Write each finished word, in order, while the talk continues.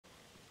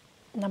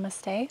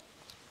Namaste.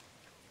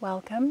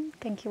 Welcome.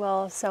 Thank you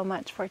all so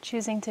much for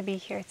choosing to be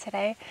here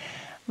today.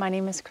 My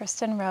name is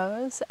Kristyn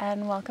Rose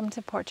and welcome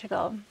to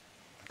Portugal.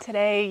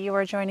 Today you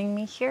are joining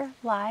me here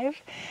live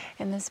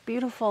in this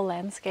beautiful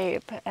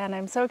landscape, and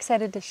I'm so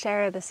excited to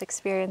share this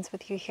experience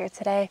with you here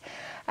today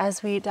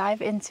as we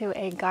dive into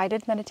a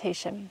guided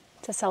meditation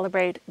to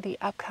celebrate the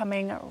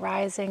upcoming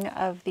rising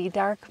of the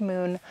dark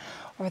moon,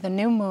 or the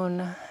new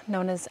moon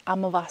known as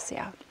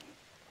Amavasya.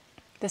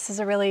 This is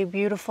a really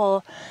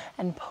beautiful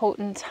and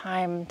potent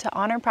time to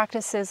honor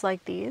practices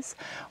like these,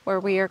 where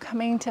we are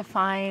coming to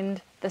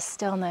find the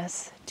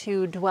stillness,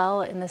 to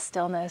dwell in the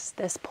stillness,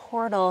 this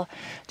portal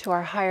to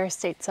our higher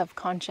states of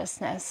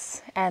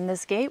consciousness, and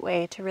this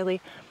gateway to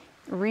really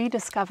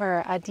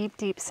rediscover a deep,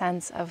 deep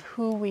sense of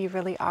who we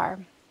really are.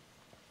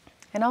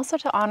 And also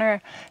to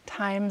honor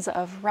times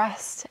of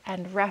rest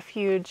and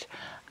refuge,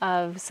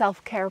 of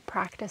self-care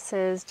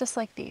practices just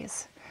like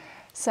these.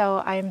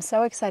 So I'm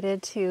so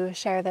excited to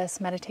share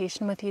this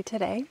meditation with you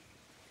today.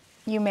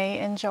 You may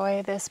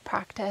enjoy this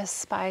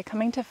practice by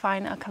coming to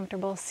find a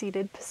comfortable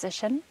seated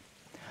position,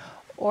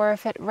 or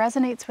if it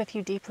resonates with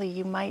you deeply,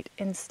 you might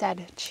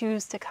instead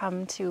choose to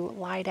come to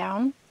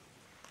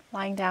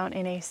lying down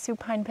in a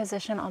supine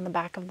position on the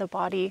back of the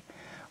body,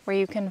 where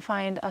you can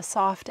find a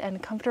soft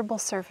and comfortable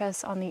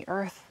surface on the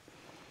earth,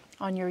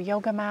 on your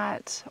yoga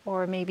mat,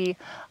 or maybe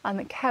on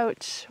the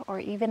couch, or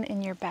even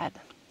in your bed.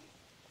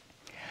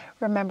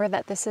 Remember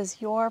that this is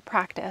your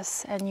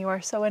practice, and you are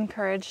so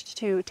encouraged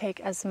to take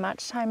as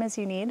much time as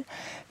you need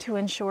to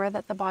ensure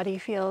that the body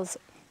feels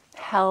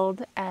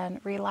held and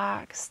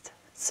relaxed,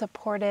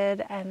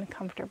 supported and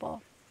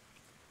comfortable.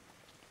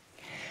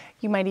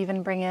 You might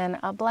even bring in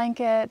a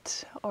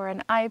blanket or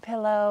an eye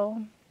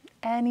pillow,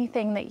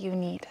 anything that you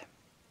need.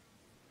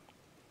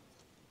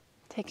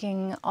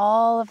 Taking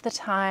all of the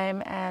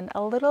time and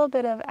a little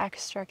bit of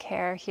extra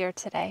care here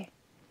today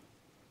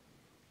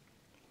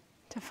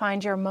to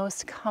find your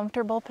most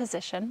comfortable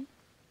position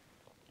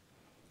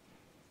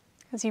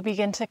as you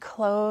begin to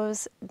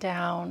close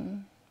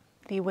down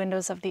the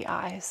windows of the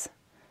eyes,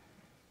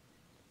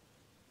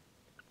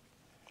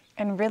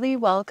 and really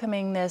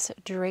welcoming this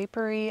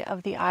drapery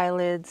of the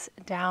eyelids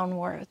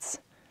downwards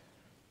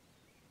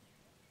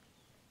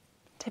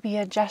to be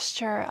a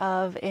gesture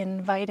of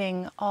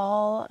inviting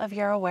all of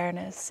your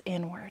awareness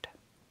inward.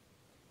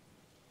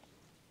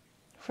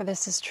 For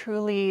this is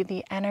truly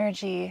the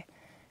energy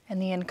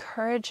and the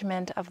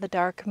encouragement of the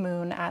dark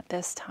moon at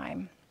this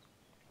time.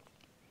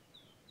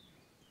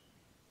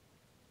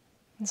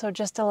 And so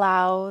just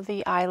allow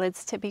the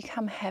eyelids to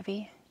become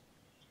heavy,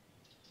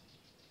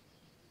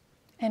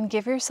 and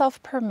give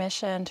yourself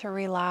permission to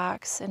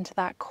relax into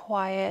that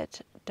quiet,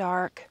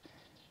 dark,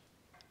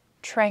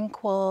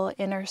 tranquil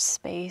inner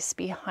space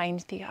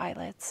behind the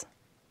eyelids.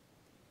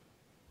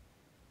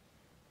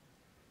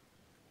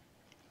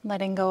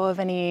 Letting go of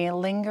any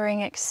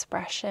lingering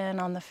expression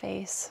on the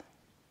face.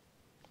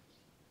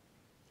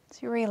 So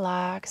you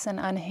relax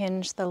and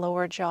unhinge the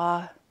lower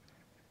jaw,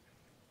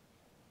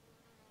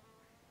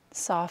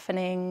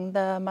 softening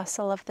the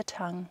muscle of the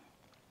tongue.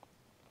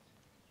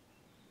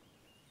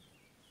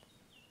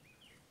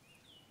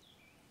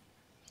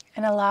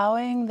 And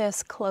allowing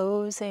this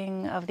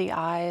closing of the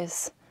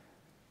eyes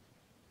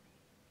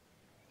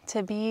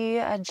to be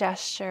a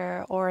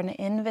gesture or an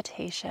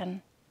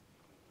invitation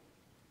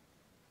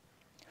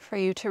for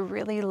you to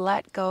really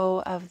let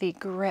go of the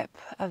grip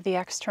of the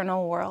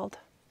external world.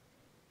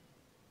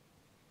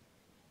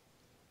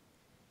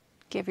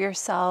 Give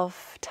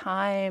yourself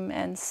time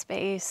and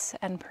space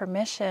and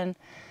permission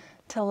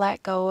to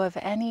let go of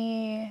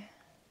any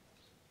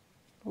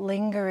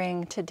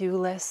lingering to-do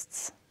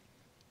lists,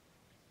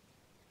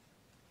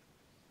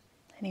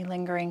 any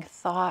lingering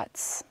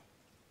thoughts,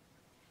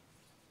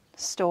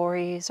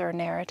 stories, or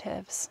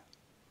narratives.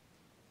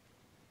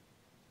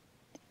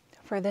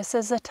 For this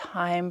is a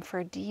time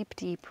for deep,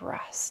 deep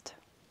rest.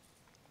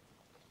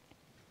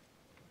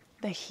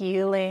 The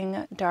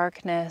healing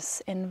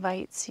darkness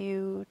invites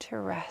you to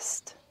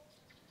rest,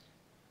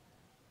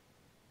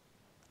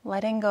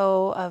 letting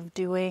go of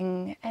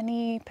doing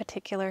any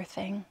particular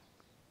thing,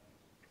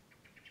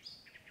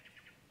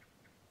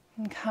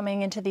 and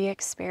coming into the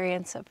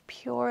experience of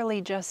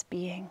purely just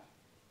being.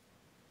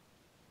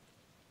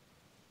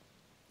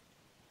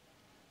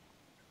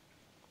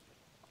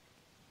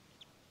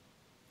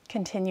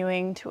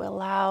 Continuing to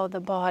allow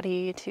the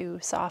body to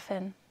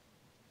soften,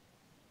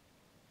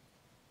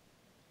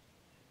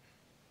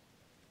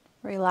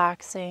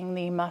 relaxing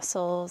the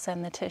muscles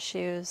and the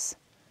tissues.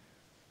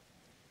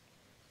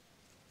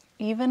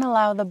 Even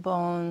allow the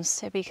bones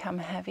to become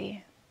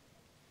heavy.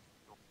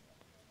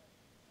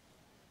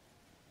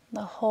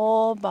 The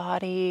whole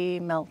body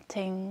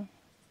melting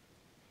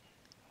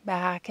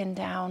back and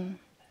down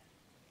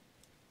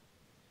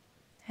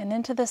and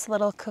into this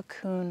little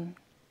cocoon,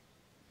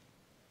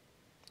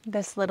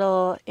 this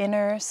little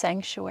inner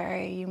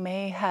sanctuary you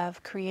may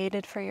have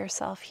created for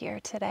yourself here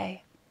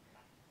today.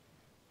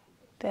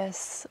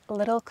 This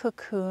little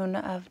cocoon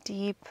of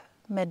deep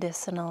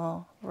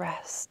medicinal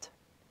rest.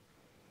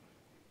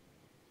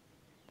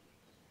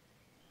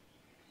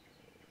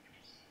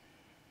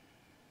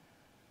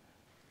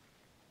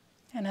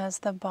 And as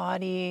the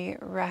body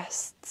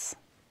rests,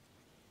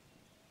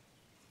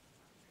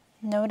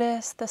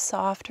 notice the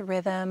soft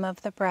rhythm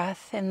of the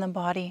breath in the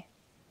body.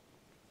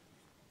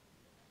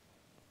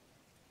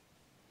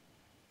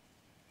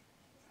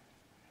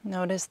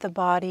 Notice the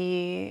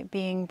body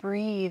being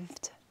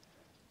breathed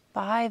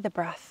by the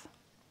breath.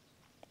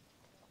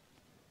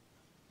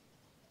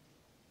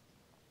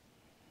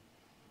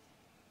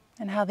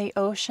 And how the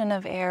ocean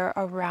of air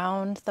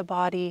around the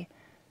body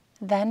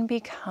then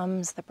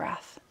becomes the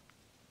breath.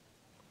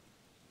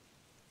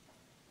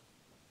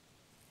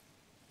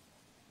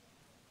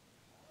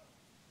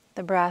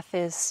 The breath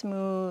is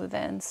smooth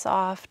and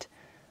soft,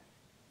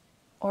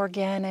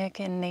 organic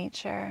in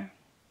nature,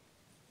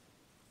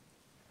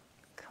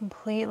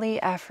 completely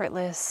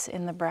effortless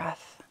in the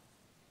breath.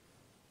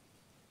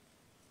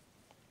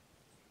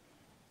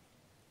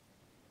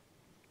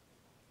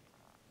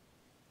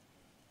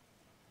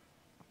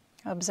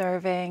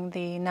 Observing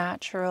the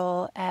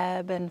natural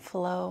ebb and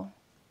flow.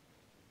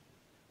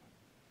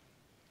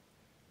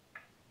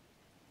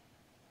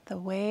 The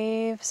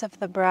waves of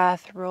the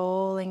breath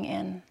rolling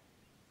in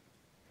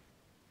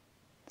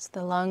as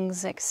the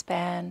lungs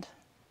expand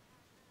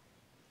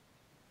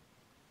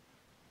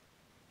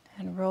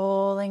and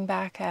rolling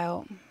back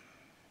out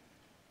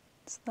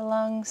as the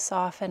lungs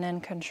soften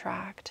and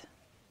contract.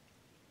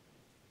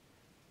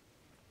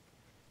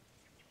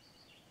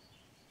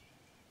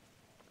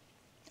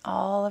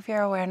 All of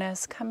your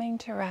awareness coming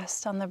to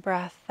rest on the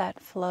breath that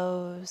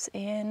flows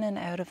in and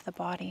out of the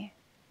body.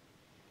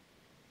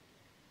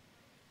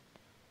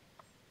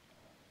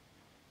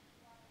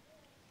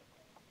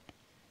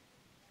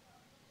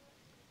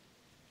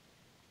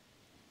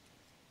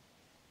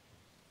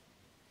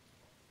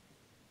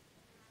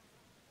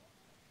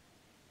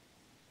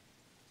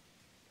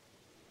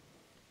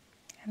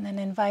 And then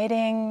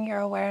inviting your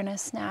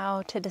awareness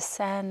now to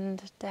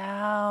descend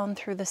down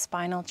through the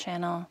spinal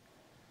channel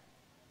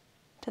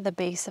to the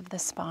base of the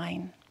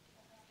spine.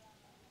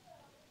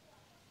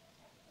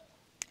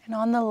 And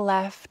on the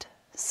left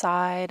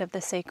side of the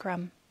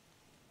sacrum,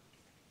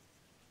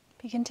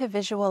 begin to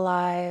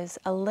visualize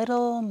a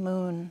little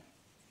moon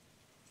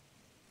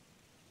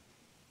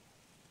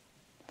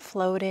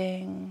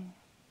floating,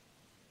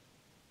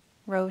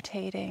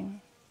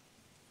 rotating.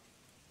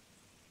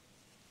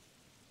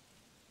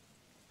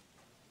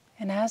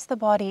 And as the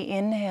body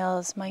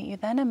inhales, might you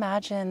then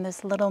imagine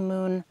this little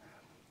moon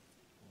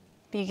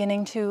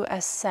beginning to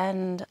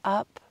ascend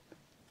up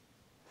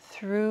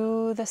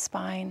through the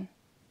spine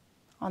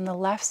on the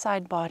left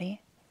side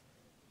body,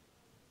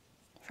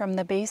 from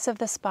the base of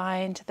the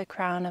spine to the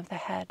crown of the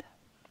head.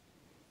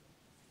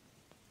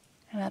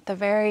 And at the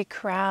very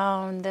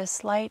crown,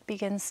 this light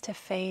begins to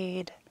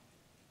fade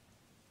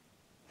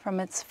from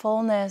its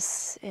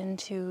fullness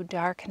into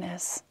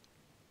darkness.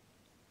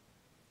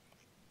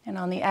 And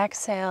on the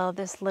exhale,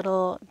 this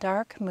little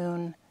dark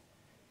moon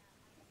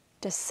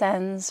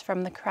descends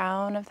from the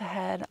crown of the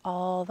head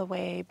all the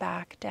way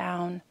back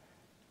down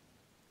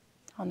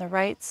on the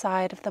right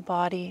side of the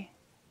body.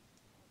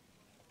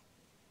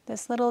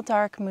 This little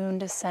dark moon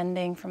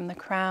descending from the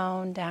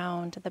crown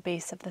down to the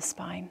base of the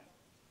spine.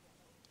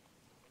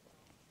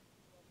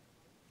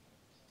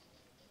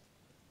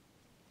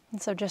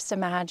 And so just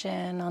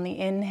imagine on the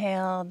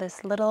inhale,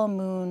 this little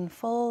moon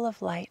full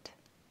of light,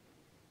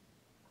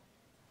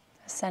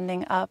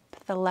 ascending up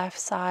the left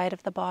side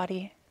of the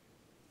body,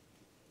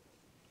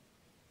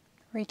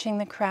 reaching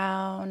the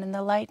crown, and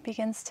the light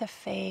begins to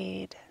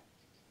fade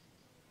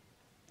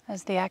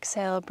as the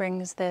exhale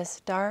brings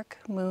this dark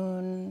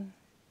moon,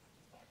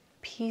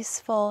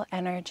 peaceful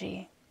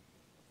energy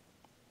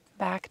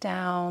back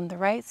down the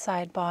right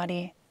side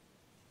body,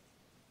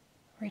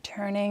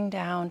 returning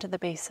down to the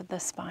base of the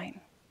spine.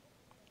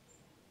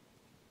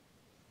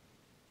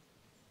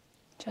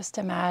 Just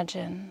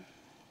imagine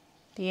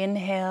the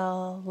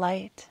inhale,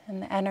 light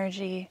and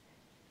energy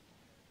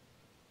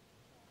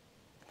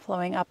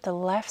flowing up the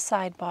left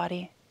side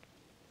body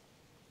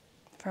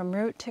from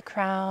root to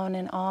crown,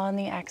 and on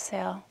the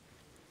exhale,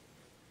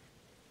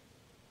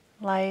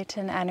 light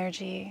and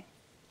energy.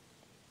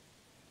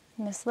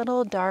 And this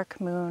little dark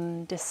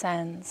moon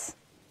descends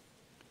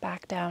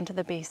back down to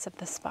the base of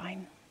the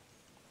spine.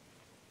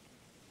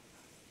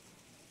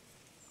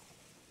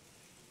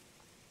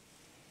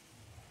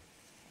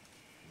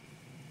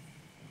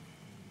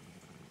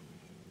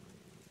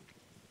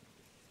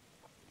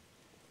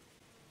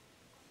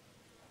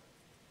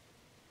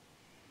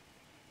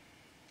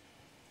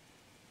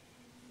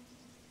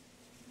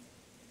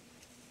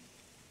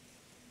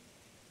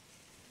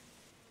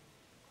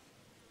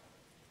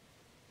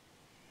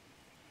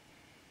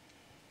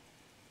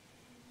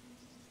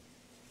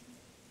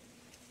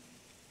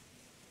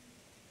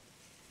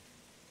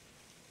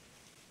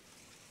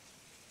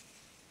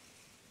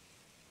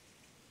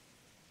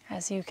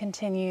 As you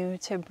continue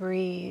to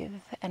breathe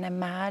and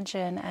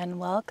imagine and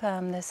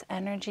welcome this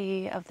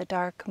energy of the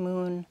dark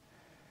moon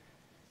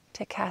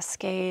to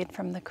cascade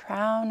from the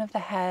crown of the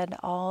head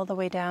all the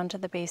way down to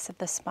the base of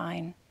the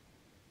spine,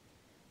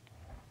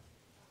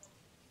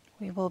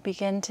 we will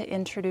begin to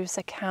introduce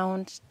a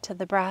count to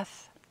the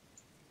breath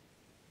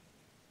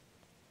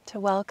to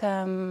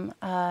welcome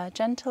a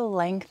gentle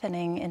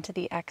lengthening into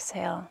the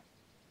exhale,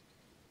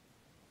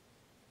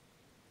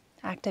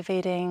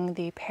 activating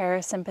the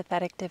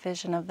parasympathetic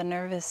division of the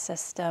nervous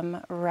system,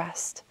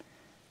 rest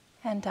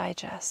and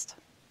digest.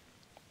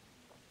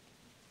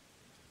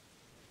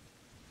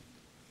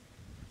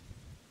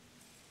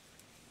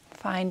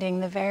 Finding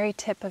the very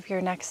tip of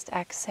your next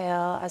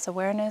exhale as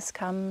awareness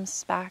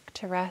comes back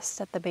to rest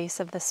at the base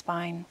of the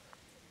spine.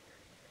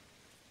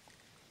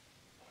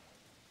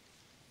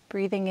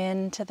 Breathing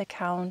into the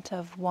count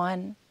of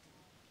 1,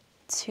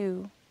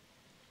 2,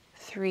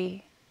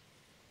 3,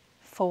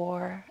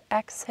 4.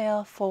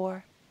 Exhale,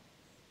 4,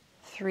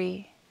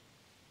 3,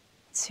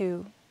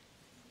 2,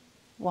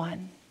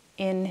 1.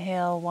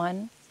 Inhale,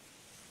 1,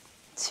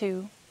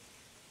 2,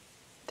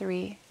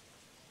 3,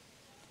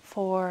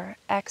 4.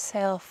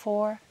 Exhale,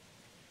 4,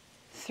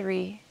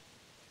 3,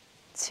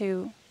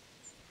 2,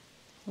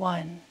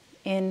 1.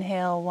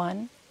 Inhale,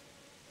 1,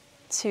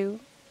 2,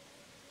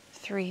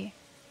 3,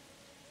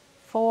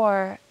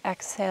 4.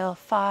 Exhale,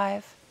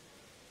 5,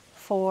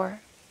 4,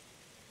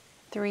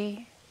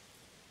 3,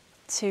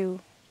 2,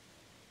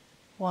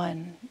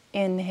 1.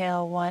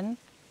 Inhale, 1,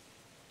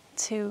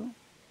 2,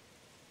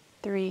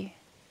 3,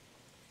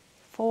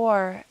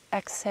 4.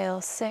 Exhale,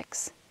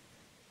 6,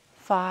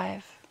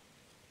 5,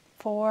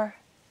 4,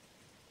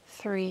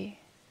 3,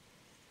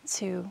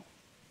 2,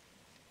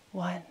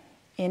 1.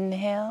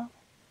 Inhale.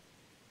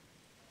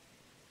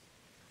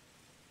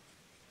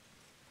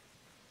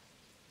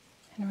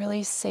 And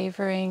really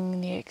savoring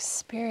the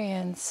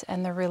experience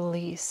and the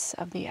release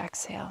of the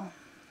exhale.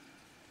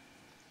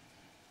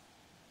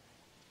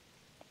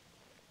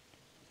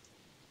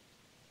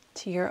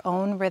 To your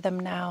own rhythm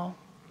now,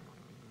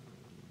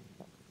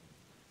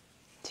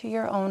 to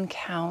your own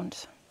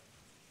count,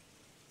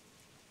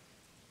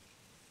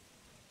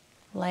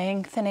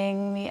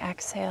 lengthening the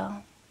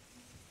exhale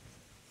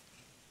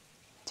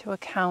to a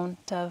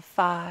count of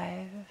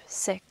 5,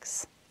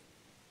 6,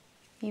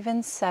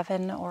 even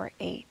 7 or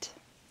 8.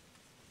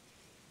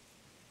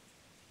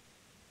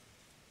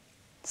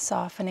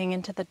 Softening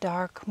into the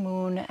dark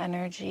moon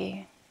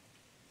energy.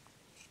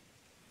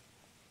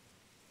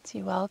 So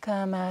you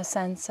welcome a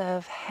sense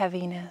of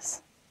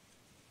heaviness,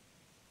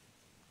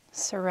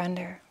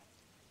 surrender,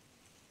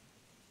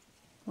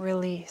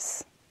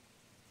 release,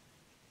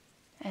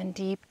 and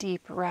deep,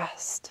 deep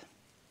rest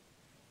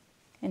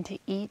into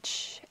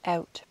each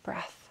out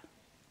breath.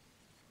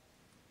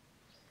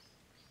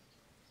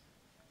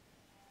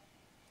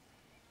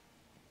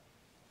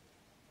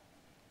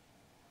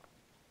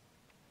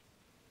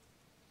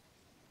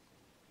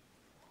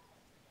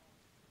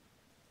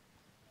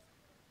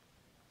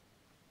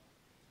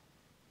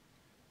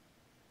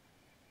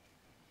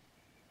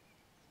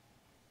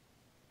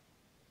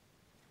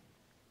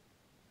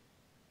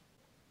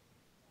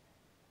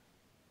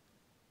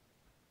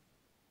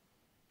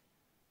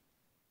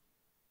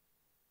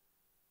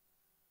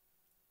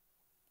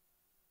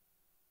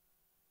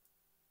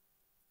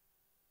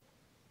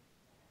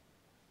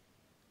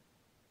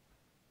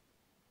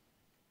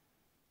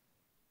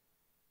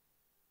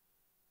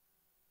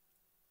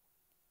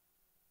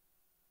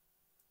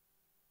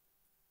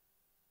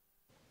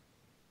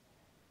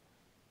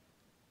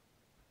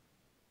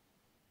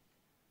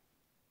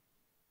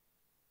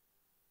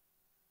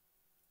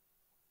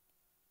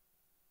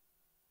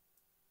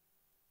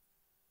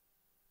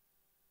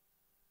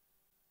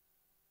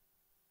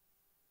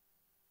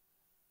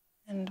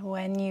 And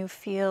when you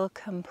feel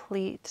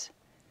complete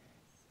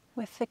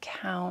with the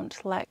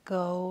count, let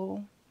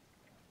go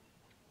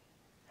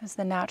as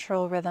the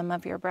natural rhythm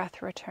of your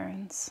breath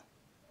returns.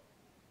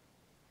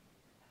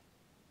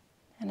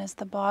 And as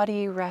the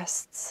body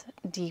rests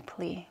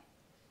deeply,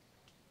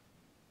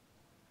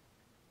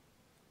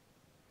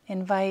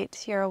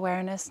 invite your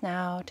awareness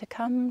now to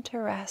come to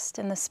rest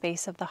in the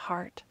space of the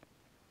heart.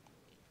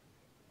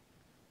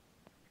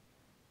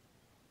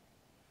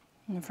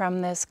 And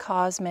from this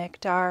cosmic,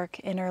 dark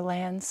inner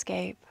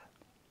landscape,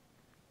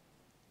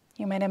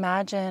 you might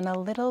imagine a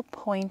little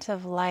point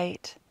of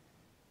light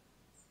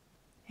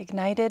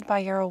ignited by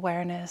your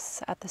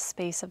awareness at the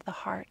space of the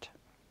heart.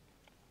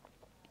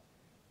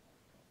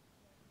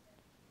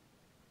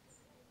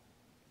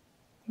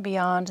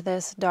 Beyond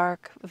this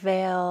dark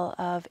veil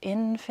of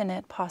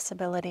infinite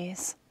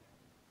possibilities,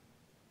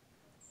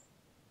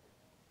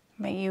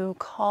 may you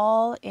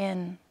call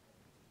in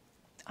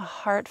a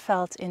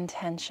heartfelt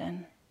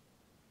intention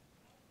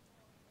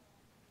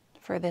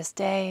for this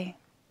day,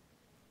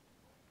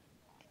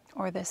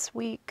 or this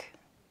week,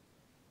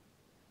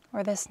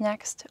 or this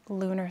next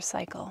lunar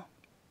cycle.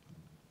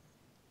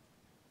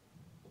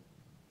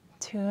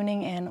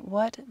 Tuning in,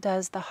 what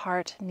does the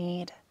heart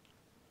need?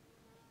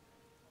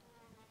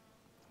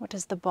 What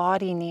does the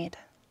body need?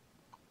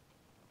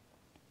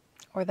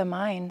 Or the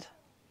mind?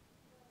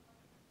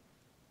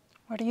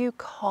 What are you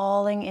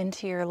calling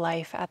into your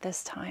life at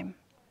this time?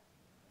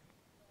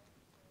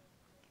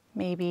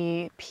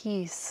 Maybe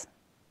peace,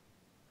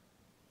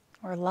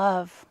 or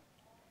love,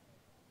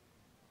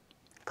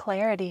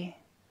 clarity,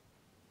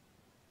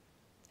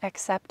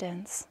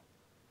 acceptance,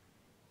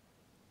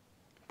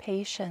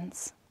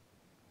 patience.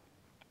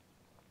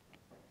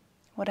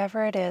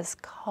 Whatever it is,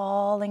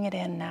 calling it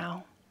in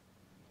now,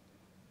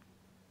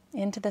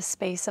 into the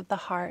space of the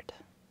heart.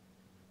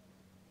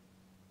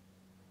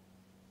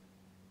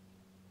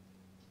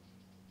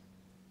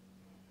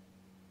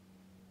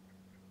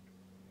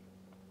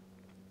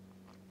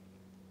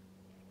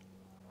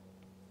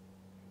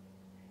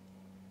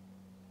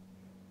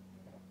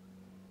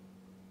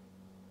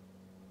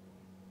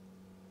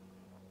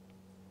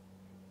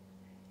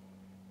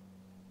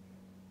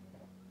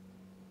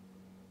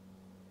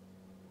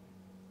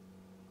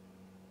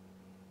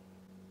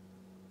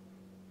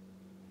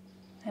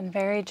 And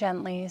very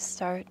gently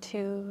start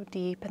to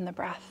deepen the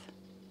breath.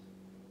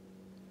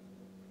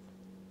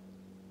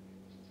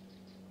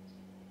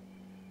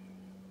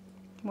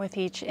 With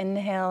each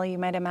inhale, you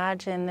might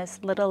imagine this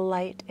little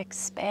light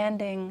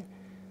expanding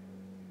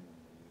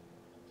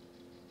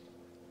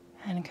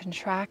and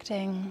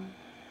contracting.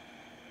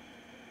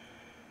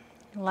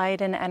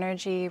 Light and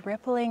energy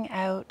rippling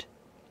out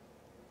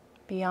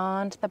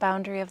beyond the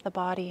boundary of the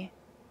body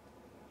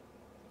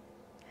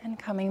and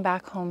coming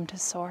back home to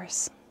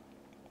source.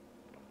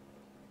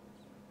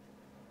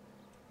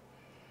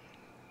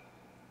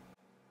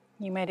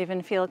 You might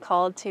even feel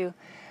called to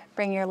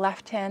bring your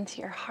left hand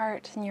to your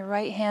heart and your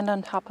right hand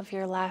on top of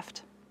your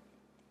left.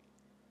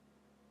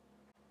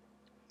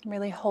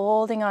 Really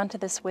holding on to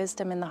this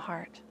wisdom in the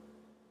heart.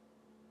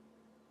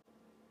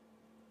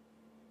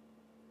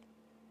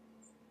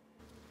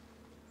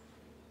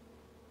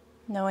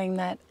 Knowing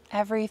that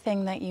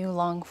everything that you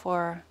long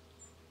for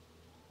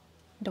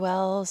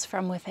dwells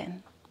from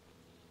within.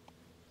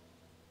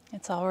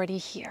 It's already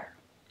here.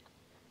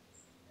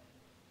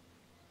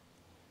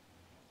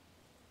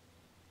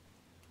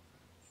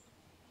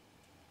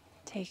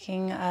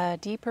 Taking a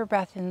deeper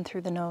breath in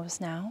through the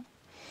nose now.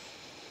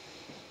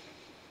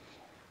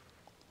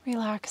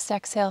 Relaxed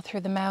exhale through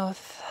the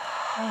mouth.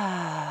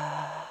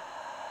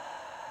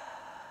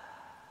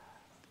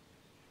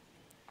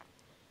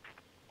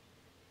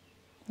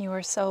 You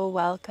are so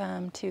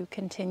welcome to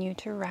continue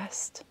to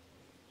rest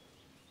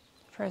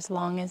for as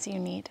long as you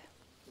need.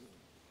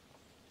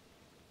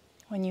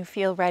 When you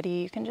feel ready,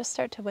 you can just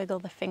start to wiggle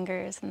the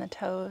fingers and the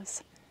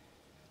toes.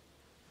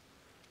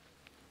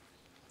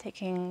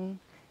 Taking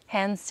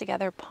hands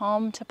together,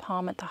 palm to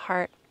palm at the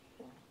heart,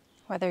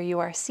 whether you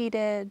are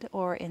seated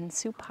or in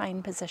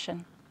supine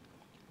position.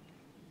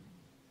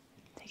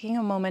 Taking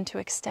a moment to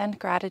extend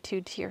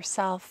gratitude to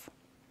yourself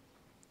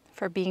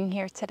for being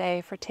here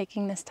today, for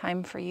taking this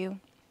time for you.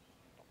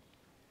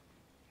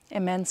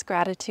 Immense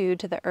gratitude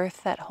to the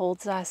earth that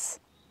holds us,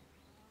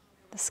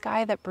 the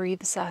sky that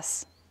breathes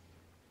us,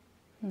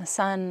 and the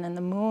sun and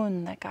the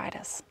moon that guide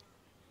us.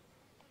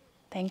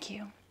 Thank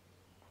you.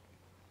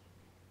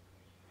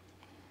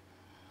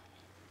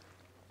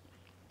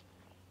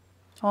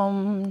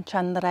 Om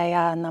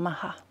Chandraya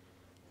Namaha.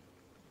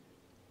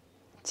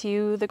 To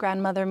you, the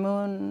Grandmother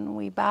Moon,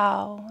 we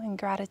bow in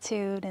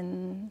gratitude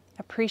and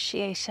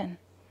appreciation.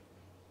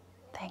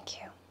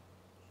 Thank you.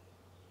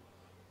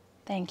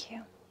 Thank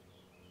you.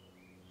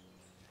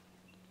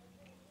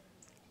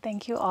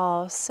 Thank you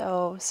all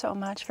so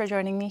much for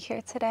joining me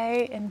here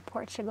today in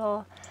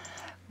Portugal.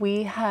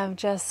 We have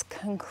just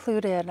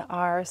concluded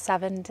our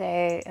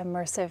 7-day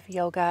immersive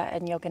yoga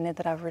and yoga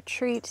nidra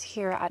retreat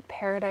here at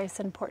Paradise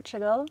in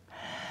Portugal.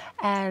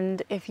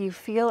 And if you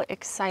feel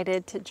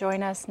excited to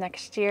join us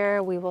next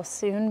year, we will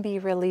soon be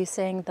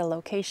releasing the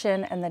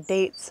location and the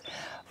dates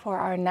for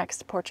our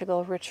next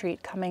Portugal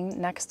retreat coming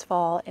next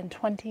fall in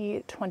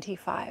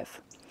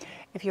 2025.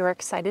 If you are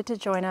excited to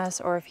join us,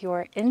 or if you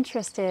are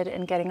interested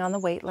in getting on the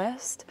wait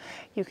list,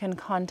 you can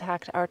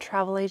contact our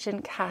travel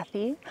agent,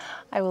 Cathy.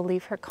 I will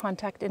leave her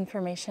contact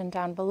information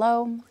down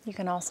below. You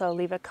can also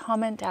leave a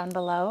comment down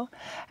below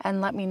and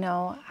let me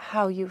know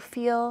how you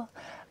feel,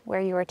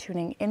 where you are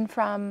tuning in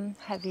from.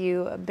 Have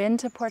you been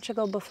to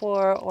Portugal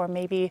before, or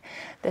maybe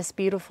this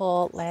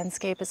beautiful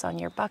landscape is on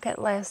your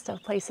bucket list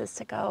of places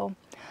to go?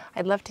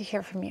 I'd love to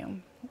hear from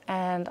you.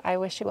 And I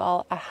wish you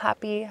all a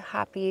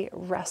happy,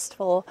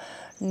 restful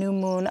new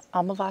moon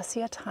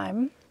Amavasya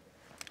time.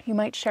 You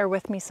might share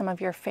with me some of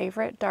your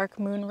favorite dark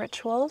moon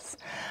rituals.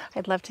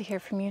 I'd love to hear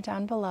from you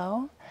down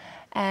below.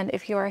 And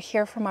if you are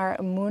here from our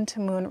Moon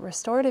to Moon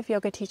Restorative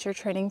Yoga Teacher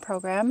Training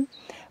Program,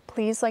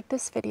 please like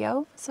this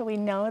video so we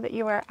know that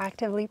you are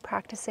actively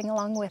practicing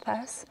along with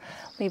us.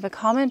 Leave a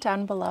comment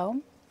down below.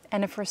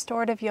 And if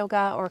restorative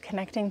yoga or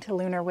connecting to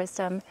lunar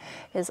wisdom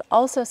is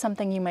also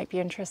something you might be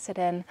interested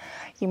in,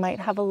 you might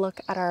have a look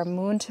at our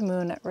Moon to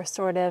Moon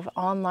Restorative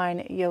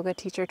Online Yoga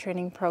Teacher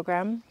Training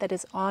Program that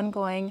is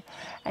ongoing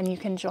and you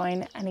can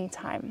join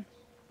anytime.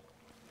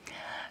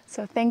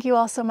 So thank you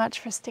all so much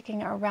for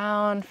sticking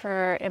around,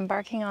 for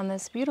embarking on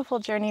this beautiful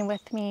journey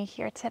with me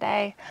here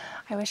today.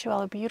 I wish you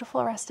all a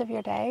beautiful rest of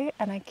your day,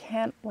 and I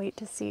can't wait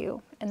to see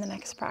you in the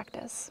next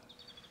practice.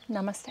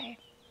 Namaste.